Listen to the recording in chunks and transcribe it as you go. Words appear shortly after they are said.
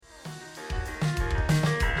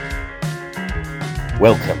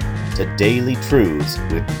Welcome to Daily Truths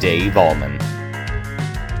with Dave Allman.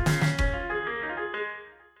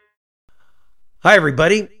 Hi,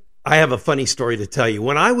 everybody. I have a funny story to tell you.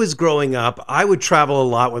 When I was growing up, I would travel a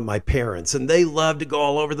lot with my parents, and they loved to go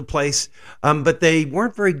all over the place, but they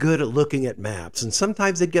weren't very good at looking at maps, and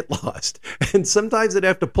sometimes they'd get lost, and sometimes they'd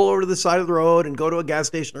have to pull over to the side of the road and go to a gas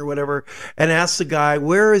station or whatever and ask the guy,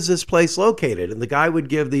 where is this place located? And the guy would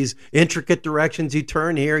give these intricate directions. You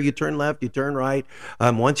turn here, you turn left, you turn right.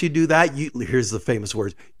 Once you do that, here's the famous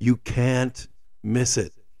words, you can't miss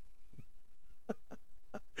it.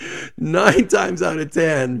 9 times out of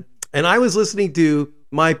 10, and I was listening to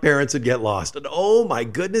my parents would get lost. And oh my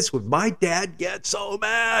goodness, would my dad get so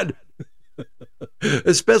mad?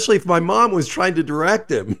 Especially if my mom was trying to direct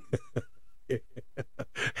him.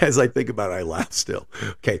 As I think about it, I laugh still.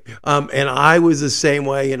 Okay. And I was the same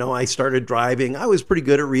way. I started driving. I was pretty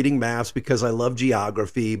good at reading maps because I love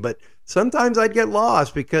geography, but sometimes I'd get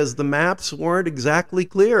lost because the maps weren't exactly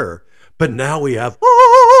clear. But now we have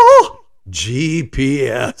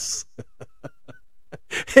GPS.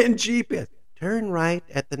 And GPS, turn right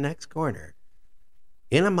at the next corner.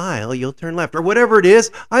 In a mile, you'll turn left, or whatever it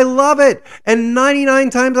is. I love it. And 99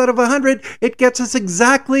 times out of 100, it gets us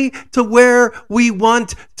exactly to where we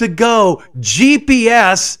want to go.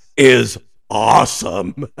 GPS is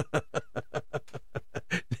awesome.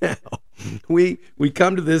 Now, we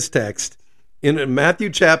come to this text in Matthew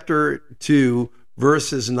chapter 2,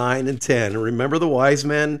 verses 9 and 10. Remember, the wise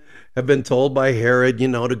men have been told by Herod,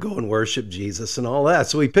 to go and worship Jesus and all that.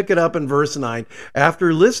 So we pick it up in verse 9.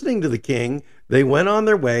 After listening to the king, they went on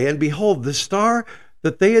their way, and behold, the star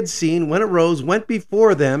that they had seen when it rose went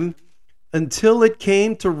before them until it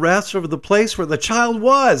came to rest over the place where the child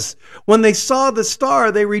was. When they saw the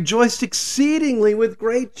star, they rejoiced exceedingly with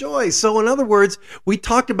great joy. So in other words, we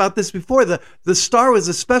talked about this before. The star was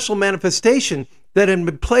a special manifestation that had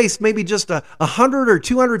been placed maybe just 100 or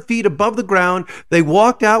 200 feet above the ground. They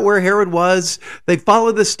walked out where Herod was. They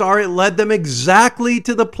followed the star. It led them exactly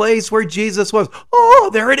to the place where Jesus was. Oh,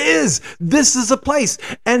 there it is. This is a place.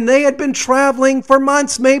 And they had been traveling for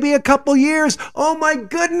months, maybe a couple years. Oh my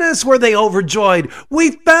goodness, were they overjoyed.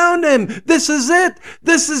 We found him. This is it.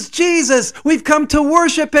 This is Jesus. We've come to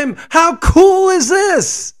worship him. How cool is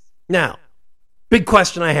this? Now, big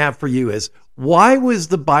question I have for you is, why was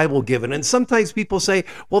the Bible given? And sometimes people say,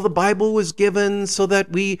 well, the Bible was given so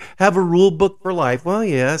that we have a rule book for life. Well,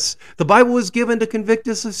 yes. The Bible was given to convict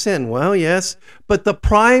us of sin. Well, yes. But the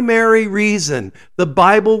primary reason the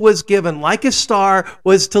Bible was given, like a star,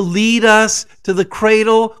 was to lead us to the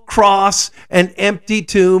cradle, cross, and empty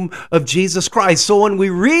tomb of Jesus Christ. So when we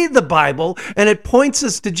read the Bible and it points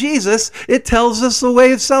us to Jesus, it tells us the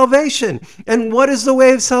way of salvation. And what is the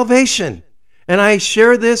way of salvation? And I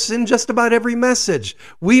share this in just about every message.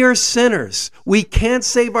 We are sinners. We can't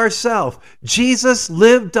save ourselves. Jesus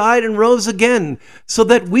lived, died, and rose again so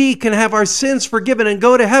that we can have our sins forgiven and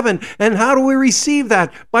go to heaven. And how do we receive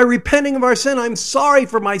that? By repenting of our sin. I'm sorry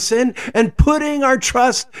for my sin, and putting our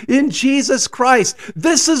trust in Jesus Christ.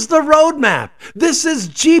 This is the roadmap. This is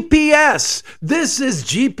GPS. This is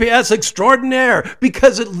GPS extraordinaire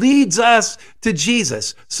because it leads us to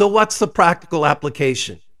Jesus. So what's the practical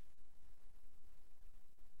application?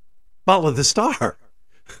 Follow the star.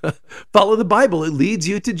 Follow the Bible. It leads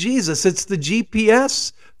you to Jesus. It's the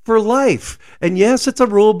GPS for life. And yes, it's a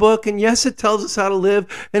rule book. And yes, it tells us how to live.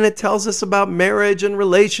 And it tells us about marriage and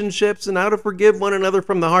relationships and how to forgive one another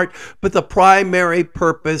from the heart. But the primary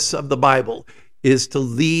purpose of the Bible is to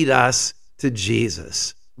lead us to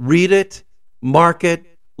Jesus. Read it, mark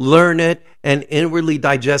it, learn it, and inwardly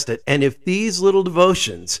digest it. And if these little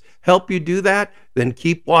devotions help you do that, then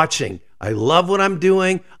keep watching. I love what I'm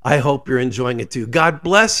doing. I hope you're enjoying it too. God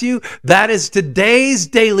bless you. That is today's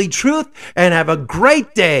Daily Truth, and have a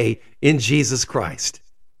great day in Jesus Christ.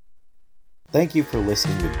 Thank you for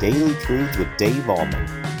listening to Daily Truths with Dave Allman.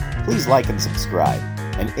 Please like and subscribe,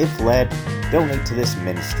 and if led, donate to this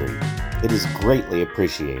ministry. It is greatly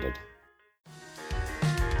appreciated.